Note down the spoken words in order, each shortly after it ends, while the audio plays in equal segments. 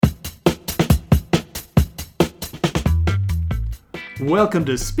Welcome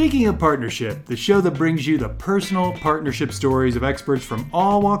to Speaking of Partnership, the show that brings you the personal partnership stories of experts from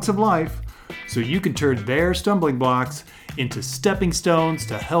all walks of life so you can turn their stumbling blocks into stepping stones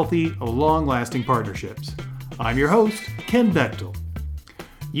to healthy, long-lasting partnerships. I'm your host, Ken Bechtel.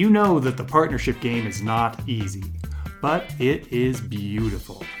 You know that the partnership game is not easy, but it is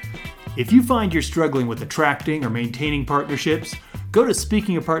beautiful. If you find you're struggling with attracting or maintaining partnerships, go to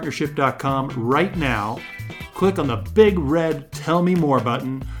speakingofpartnership.com right now, click on the big red Tell Me More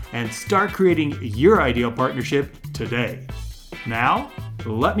button, and start creating your ideal partnership today. Now,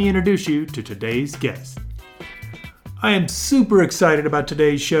 let me introduce you to today's guest. I am super excited about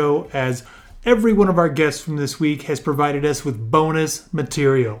today's show as every one of our guests from this week has provided us with bonus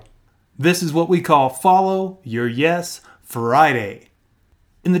material. This is what we call Follow Your Yes Friday.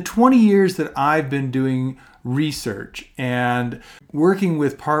 In the 20 years that I've been doing research and working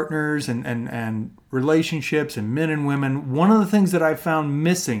with partners and relationships and men and women, one of the things that I've found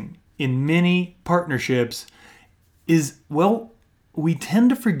missing in many partnerships is, we tend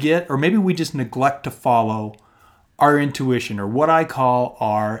to forget, or maybe we just neglect to follow our intuition, or what I call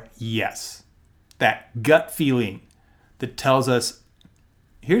our yes. That gut feeling that tells us,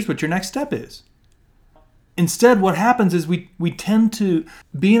 here's what your next step is. Instead, what happens is we tend to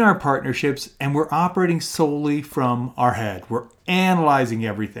be in our partnerships and we're operating solely from our head. We're analyzing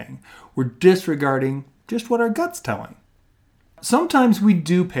everything. We're disregarding just what our gut's telling. Sometimes we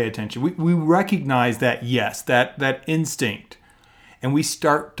do pay attention. We recognize that yes, that instinct, and we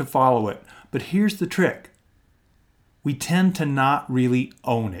start to follow it. But here's the trick. We tend to not really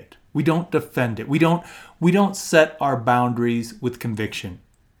own it. We don't defend it. We don't set our boundaries with conviction.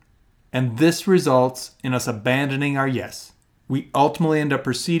 And this results in us abandoning our yes. We ultimately end up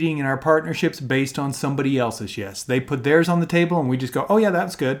proceeding in our partnerships based on somebody else's yes. They put theirs on the table and we just go, oh yeah,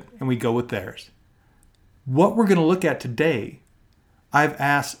 that's good. And we go with theirs. What we're going to look at today, I've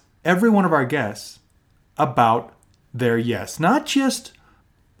asked every one of our guests about their yes. Not just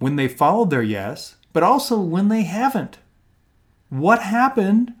when they followed their yes, but also when they haven't. What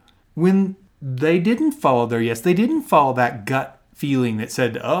happened when they didn't follow their yes? They didn't follow that gut feeling that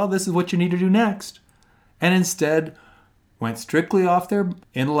said, oh, this is what you need to do next. And instead went strictly off their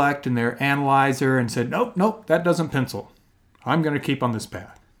intellect and their analyzer and said, nope, that doesn't pencil. I'm going to keep on this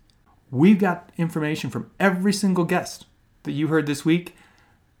path. We've got information from every single guest that you heard this week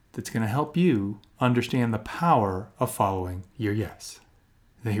that's going to help you understand the power of following your yes.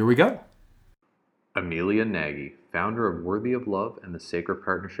 Now here we go. Amelia Nagy, founder of Worthy of Love and the Sacred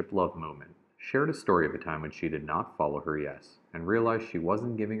Partnership Love Movement, shared a story of a time when she did not follow her yes and realized she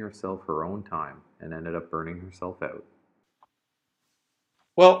wasn't giving herself her own time and ended up burning herself out.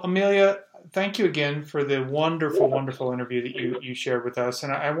 Well, Amelia, thank you again for the wonderful, wonderful interview that you shared with us.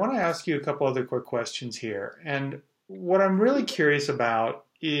 And I want to ask you a couple other quick questions here. And what I'm really curious about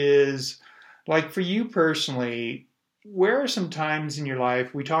is, like, for you personally, where are some times in your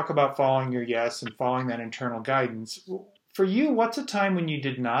life, we talk about following your yes and following that internal guidance. For you, what's a time when you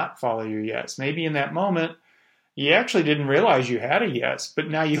did not follow your yes? Maybe in that moment, you actually didn't realize you had a yes, but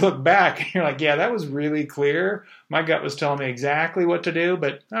now you look back and you're like, yeah, that was really clear. My gut was telling me exactly what to do,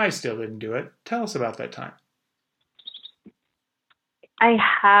 but I still didn't do it. Tell us about that time. I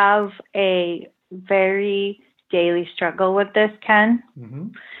have a very daily struggle with this, Ken. Mm-hmm.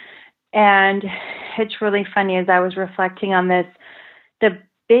 And it's really funny as I was reflecting on this, the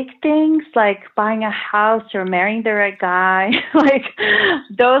big things like buying a house or marrying the right guy, like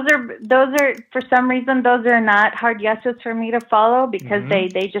those are for some reason, those are not hard yeses for me to follow because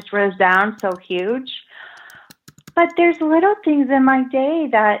they just resound so huge. But there's little things in my day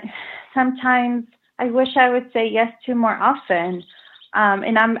that sometimes I wish I would say yes to more often.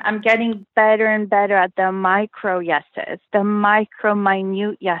 And I'm getting better and better at the micro yeses, the micro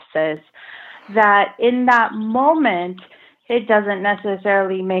minute yeses, that in that moment, it doesn't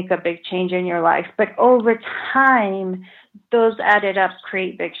necessarily make a big change in your life, but over time, those added up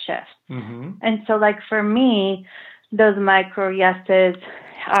create big shifts. Mm-hmm. And so, like for me, those micro yeses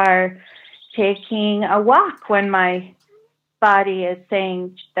are taking a walk when my body is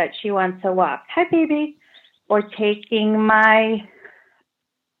saying that she wants to walk. Hi, baby. Or taking my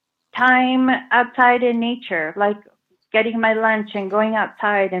time outside in nature, like getting my lunch and going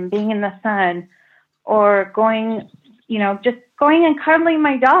outside and being in the sun, or going, just going and cuddling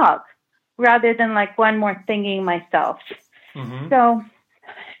my dog rather than like one more thinking myself. Mm-hmm. So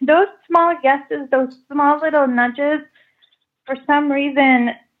those small yeses, those small little nudges, for some reason,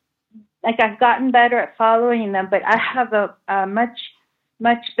 like I've gotten better at following them, but I have a much,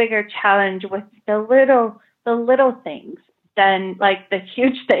 much bigger challenge with the little things than like the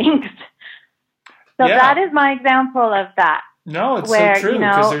huge things. So that is my example of that. No, it's where, so true, you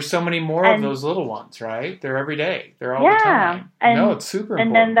because know, there's so many more of and those little ones, right? They're every day. They're all the yeah, time. No, it's super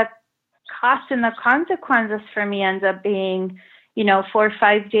and then important. the cost and the consequences for me ends up being, you know, 4 or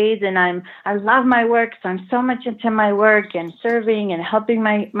 5 days, and I love my work, so I'm so much into my work and serving and helping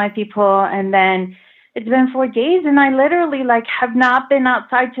my people, and then it's been 4 days, and I literally like have not been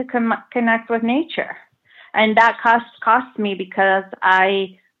outside to connect with nature, and that costs me because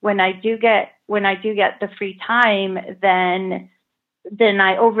when I do get the free time, then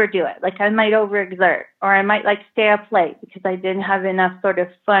I overdo it. Like I might overexert, or I might like stay up late because I didn't have enough sort of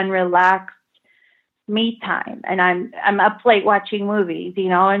fun, relaxed me time, and I'm up late watching movies, you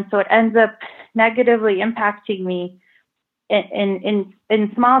know, and so it ends up negatively impacting me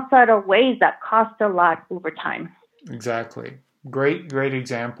in small, subtle ways that cost a lot over time. Exactly. Great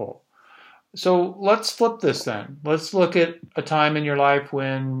example. So let's flip this then. Let's look at a time in your life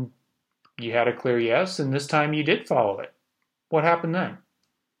when you had a clear yes, and this time you did follow it. What happened then?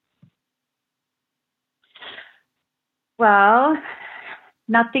 Well,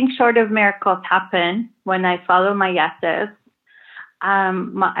 nothing short of miracles happen when I follow my yeses.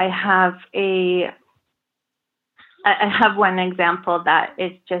 I have one example that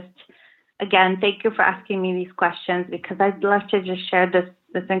is just, again, thank you for asking me these questions, because I'd love to just share this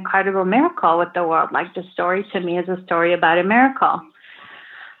incredible miracle with the world. Like, the story to me is a story about a miracle.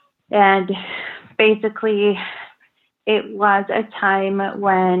 And basically, it was a time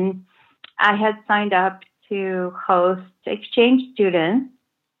when I had signed up to host exchange students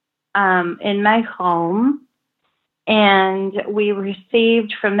in my home. And we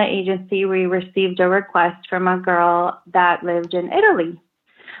received from the agency, we received a request from a girl that lived in Italy.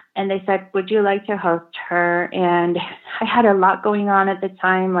 And they said, would you like to host her? And I had a lot going on at the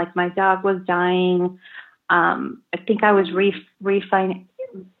time. Like, my dog was dying. I think I was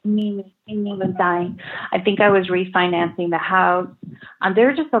Mimi was dying. I think I was refinancing the house. There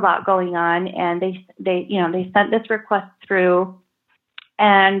was just a lot going on. And they sent this request through.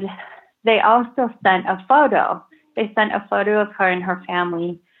 And they also sent a photo. They sent a photo of her and her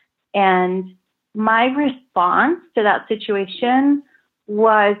family. And my response to that situation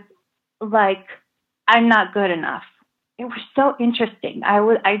was like, I'm not good enough. It was so interesting.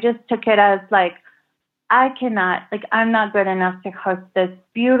 I just took it as like, I'm not good enough to host this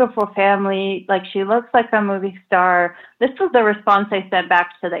beautiful family. Like, she looks like a movie star. This was the response I sent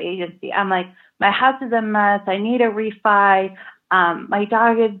back to the agency. I'm like, my house is a mess. I need a refi. My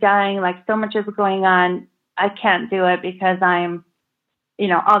dog is dying. Like, so much is going on. I can't do it because I'm,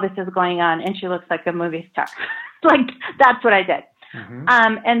 all this is going on. And she looks like a movie star. Like, that's what I did. Mm-hmm.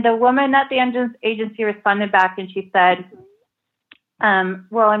 And the woman at the agency responded back, and she said,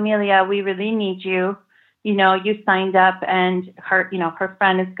 well, Amelia, we really need you. You signed up, and her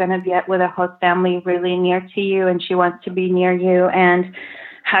friend is going to be with a host family really near to you, and she wants to be near you. And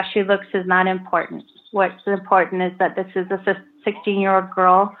how she looks is not important. What's important is that this is a 16-year-old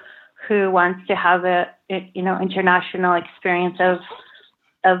girl who wants to have a international experience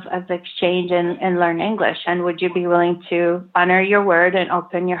of exchange and learn English. And would you be willing to honor your word and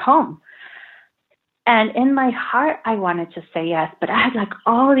open your home? And in my heart, I wanted to say yes, but I had like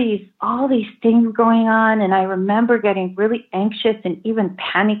all these things going on. And I remember getting really anxious and even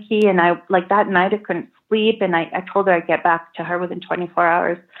panicky. And that night I couldn't sleep. And I told her I'd get back to her within 24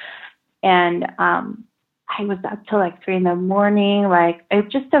 hours. And I was up till like 3 a.m. Like, it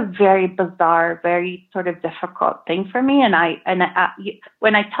was just a very bizarre, very sort of difficult thing for me. And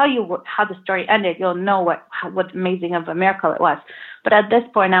when I tell you how the story ended, you'll know what amazing of a miracle it was. But at this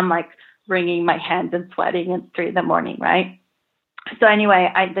point, I'm like wringing my hands and sweating at 3 a.m, right? So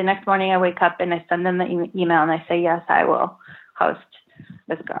anyway, the next morning I wake up and I send them the email and I say, yes, I will host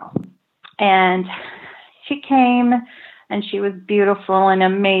this girl. And she came. And she was beautiful and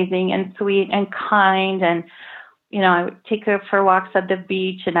amazing and sweet and kind. And, I would take her for walks at the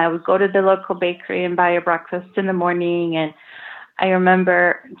beach, and I would go to the local bakery and buy her breakfast in the morning. And I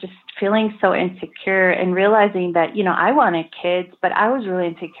remember just feeling so insecure and realizing that, I wanted kids, but I was really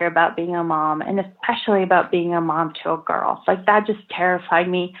insecure about being a mom, and especially about being a mom to a girl. Like, that just terrified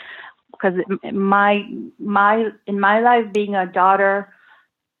me, because in my life, being a daughter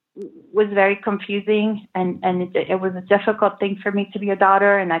was very confusing, and it was a difficult thing for me to be a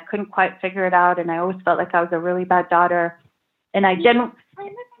daughter, and I couldn't quite figure it out, and I always felt like I was a really bad daughter, and I didn't.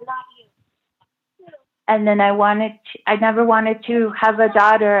 And then I never wanted to have a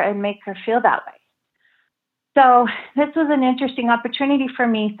daughter and make her feel that way. So this was an interesting opportunity for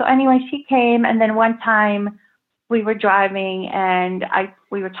me. So anyway, she came, and then one time we were driving, and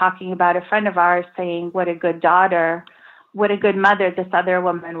we were talking about a friend of ours saying what a good daughter what a good mother this other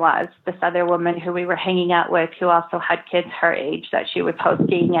woman was, this other woman who we were hanging out with, who also had kids her age that she was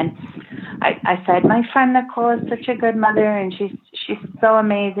hosting. And I said, my friend Nicole is such a good mother, and she's so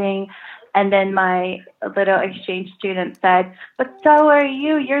amazing. And then my little exchange student said, but so are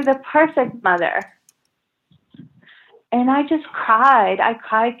you. You're the perfect mother. And I just cried. I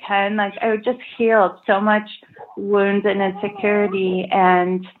cried, Ken. Like, I just healed so much wounds and insecurity.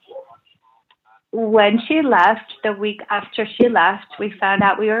 And when she left, the week after she left, we found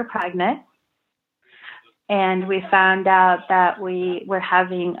out we were pregnant. And we found out that we were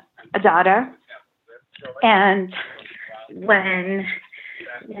having a daughter. And when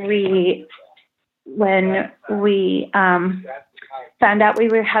we found out we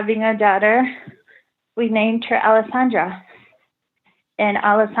were having a daughter, we named her Alessandra. And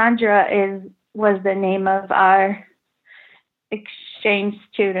Alessandra was the name of our exchange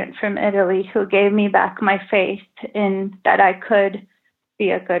student from Italy who gave me back my faith in that I could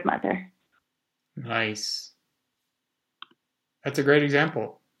be a good mother. Nice. That's a great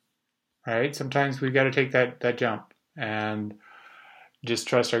example, right? Sometimes we've got to take that jump and just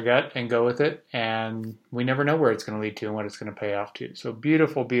trust our gut and go with it. And we never know where it's going to lead to and what it's going to pay off to. So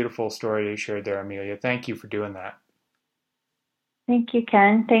beautiful, beautiful story you shared there, Amelia. Thank you for doing that. Thank you,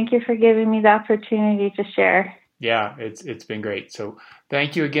 Ken. Thank you for giving me the opportunity to share. Yeah, it's been great. So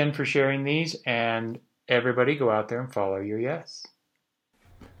thank you again for sharing these, and everybody go out there and follow your yes.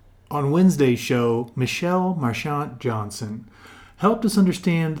 On Wednesday's show, Michelle Marchant Johnson helped us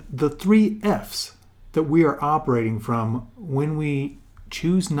understand the 3 F's that we are operating from when we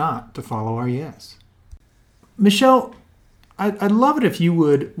choose not to follow our yes. Michelle, I'd love it if you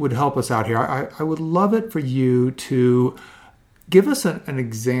would help us out here. I would love it for you to give us an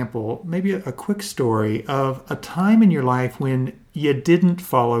example, maybe a quick story of a time in your life when you didn't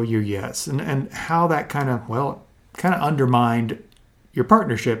follow your yes, and how that kind of undermined your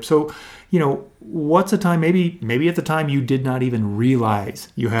partnership. So, what's a time, maybe at the time you did not even realize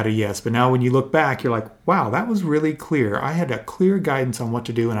you had a yes, but now when you look back, you're like, wow, that was really clear. I had a clear guidance on what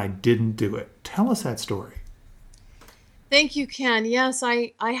to do and I didn't do it. Tell us that story. Thank you, Ken. Yes,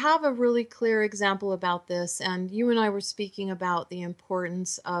 I have a really clear example about this, and you and I were speaking about the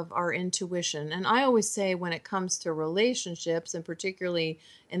importance of our intuition. And I always say when it comes to relationships, and particularly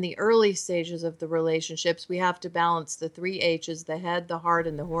in the early stages of the relationships, we have to balance the 3 H's, the head, the heart,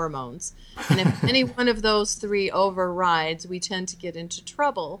 and the hormones. And if any one of those 3 overrides, we tend to get into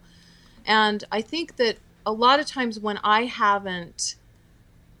trouble. And I think that a lot of times when I haven't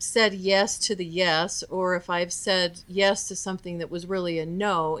said yes to the yes, or if I've said yes to something that was really a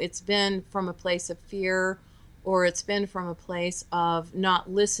no, it's been from a place of fear, or it's been from a place of not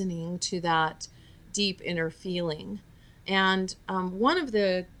listening to that deep inner feeling. And one of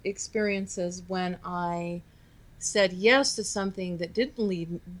the experiences when I said yes to something that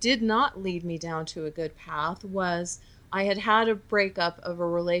did not lead me down to a good path was I had a breakup of a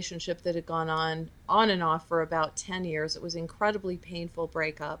relationship that had gone on and off for about 10 years. It was an incredibly painful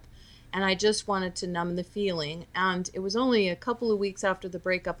breakup, and I just wanted to numb the feeling. And it was only a couple of weeks after the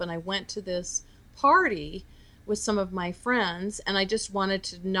breakup, and I went to this party with some of my friends, and I just wanted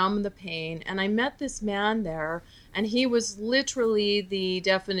to numb the pain. And I met this man there, and he was literally the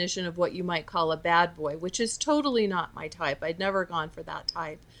definition of what you might call a bad boy, which is totally not my type. I'd never gone for that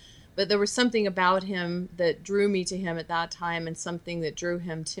type. But there was something about him that drew me to him at that time, and something that drew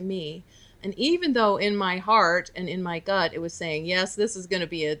him to me. And even though in my heart and in my gut it was saying, yes, this is going to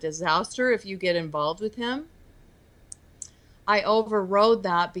be a disaster if you get involved with him, I overrode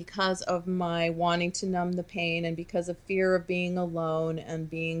that because of my wanting to numb the pain and because of fear of being alone and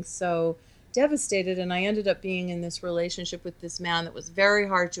being so devastated. And I ended up being in this relationship with this man that was very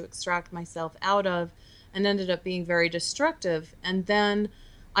hard to extract myself out of, and ended up being very destructive. And then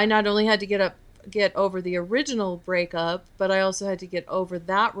I not only had to get over the original breakup, but I also had to get over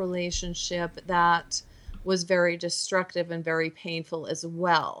that relationship that was very destructive and very painful as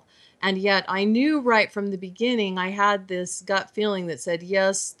well. And yet I knew right from the beginning, I had this gut feeling that said,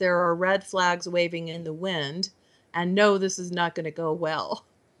 yes, there are red flags waving in the wind, and no, this is not going to go well.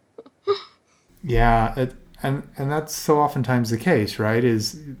 Yeah, and that's so oftentimes the case, right?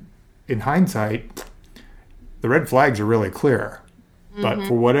 Is in hindsight, the red flags are really clear. But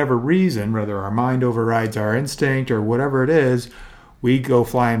for whatever reason, whether our mind overrides our instinct or whatever it is, we go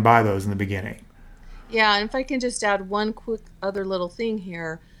flying by those in the beginning. Yeah, and if I can just add one quick other little thing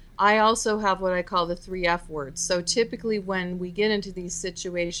here, I also have what I call the 3 F words. So typically when we get into these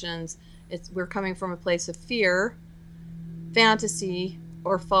situations, we're coming from a place of fear, fantasy,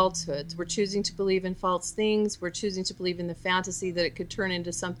 or falsehoods. We're choosing to believe in false things. We're choosing to believe in the fantasy that it could turn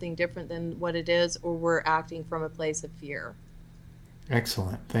into something different than what it is, or we're acting from a place of fear.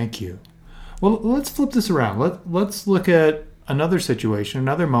 Excellent. Thank you. Well, let's flip this around. Let's look at another situation,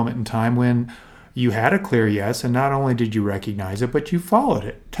 another moment in time when you had a clear yes, and not only did you recognize it, but you followed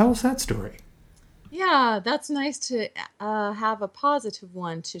it. Tell us that story. Yeah, that's nice to have a positive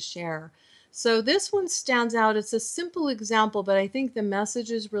one to share. So this one stands out. It's a simple example, but I think the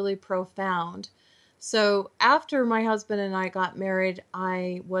message is really profound. So after my husband and I got married,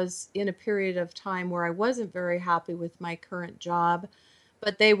 I was in a period of time where I wasn't very happy with my current job,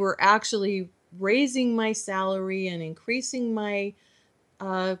 but they were actually raising my salary and increasing my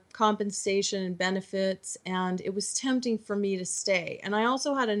compensation and benefits, and it was tempting for me to stay. And I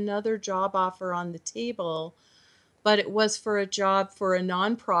also had another job offer on the table, but it was for a job for a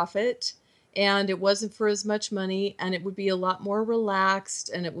nonprofit, and it wasn't for as much money, and it would be a lot more relaxed,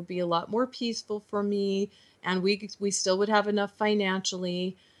 and it would be a lot more peaceful for me, and we still would have enough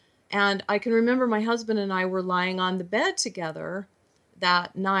financially. And I can remember my husband and I were lying on the bed together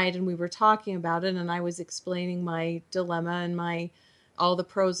that night, and we were talking about it, and I was explaining my dilemma and all the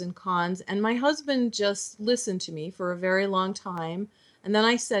pros and cons, and my husband just listened to me for a very long time. And then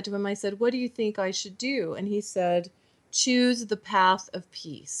I said to him, I said, "What do you think I should do?" And he said, "Choose the path of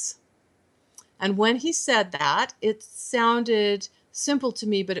peace." And when he said that, it sounded simple to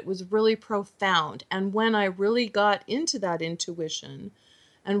me, but it was really profound. And when I really got into that intuition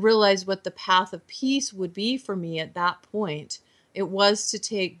and realized what the path of peace would be for me at that point, it was to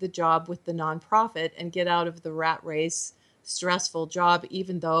take the job with the nonprofit and get out of the rat race, stressful job,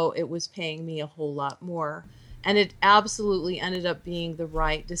 even though it was paying me a whole lot more. And it absolutely ended up being the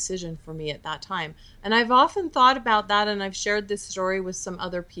right decision for me at that time. And I've often thought about that, and I've shared this story with some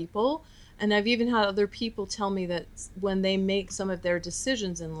other people. And I've even had other people tell me that when they make some of their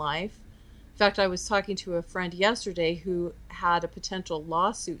decisions in life, in fact, I was talking to a friend yesterday who had a potential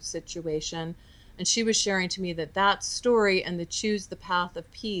lawsuit situation, and she was sharing to me that story and the choose the path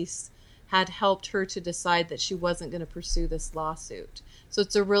of peace had helped her to decide that she wasn't going to pursue this lawsuit. So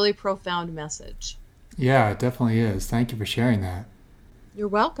it's a really profound message. Yeah, it definitely is. Thank you for sharing that. You're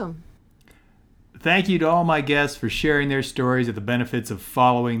welcome. Thank you to all my guests for sharing their stories of the benefits of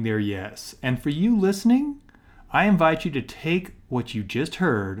following their yes. And for you listening, I invite you to take what you just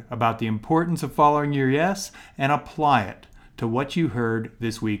heard about the importance of following your yes and apply it to what you heard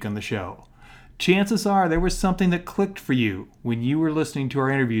this week on the show. Chances are there was something that clicked for you when you were listening to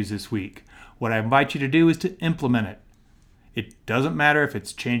our interviews this week. What I invite you to do is to implement it. It doesn't matter if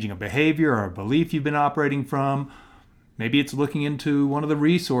it's changing a behavior or a belief you've been operating from. Maybe it's looking into one of the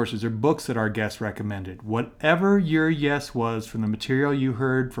resources or books that our guests recommended. Whatever your yes was from the material you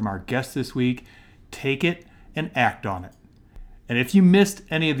heard from our guests this week, take it and act on it. And if you missed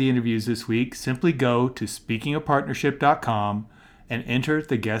any of the interviews this week, simply go to speakingofpartnership.com and enter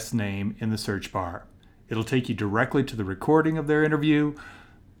the guest's name in the search bar. It'll take you directly to the recording of their interview.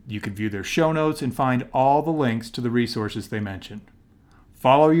 You can view their show notes and find all the links to the resources they mentioned.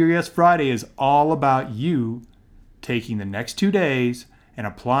 Follow Your Yes Friday is all about you taking the next 2 days and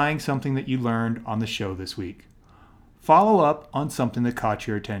applying something that you learned on the show this week. Follow up on something that caught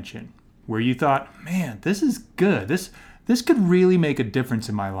your attention, where you thought, man, this is good. This could really make a difference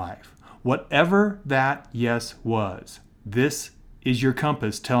in my life. Whatever that yes was, this is your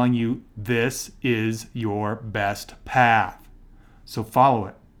compass telling you this is your best path. So follow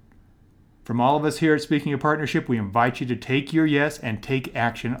it. From all of us here at Speaking of Partnership, we invite you to take your yes and take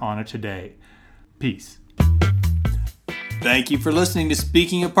action on it today. Peace. Thank you for listening to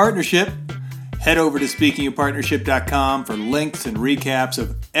Speaking of Partnership. Head over to speakingofpartnership.com for links and recaps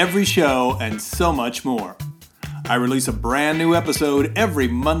of every show and so much more. I release a brand new episode every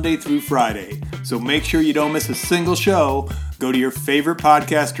Monday through Friday, so make sure you don't miss a single show. Go to your favorite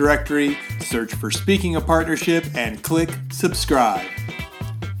podcast directory, search for Speaking of Partnership, and click subscribe.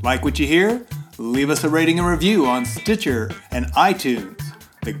 Like what you hear? Leave us a rating and review on Stitcher and iTunes.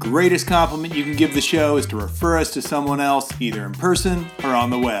 The greatest compliment you can give the show is to refer us to someone else, either in person or on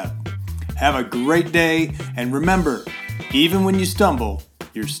the web. Have a great day, and remember, even when you stumble,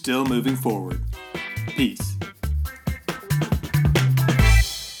 you're still moving forward. Peace.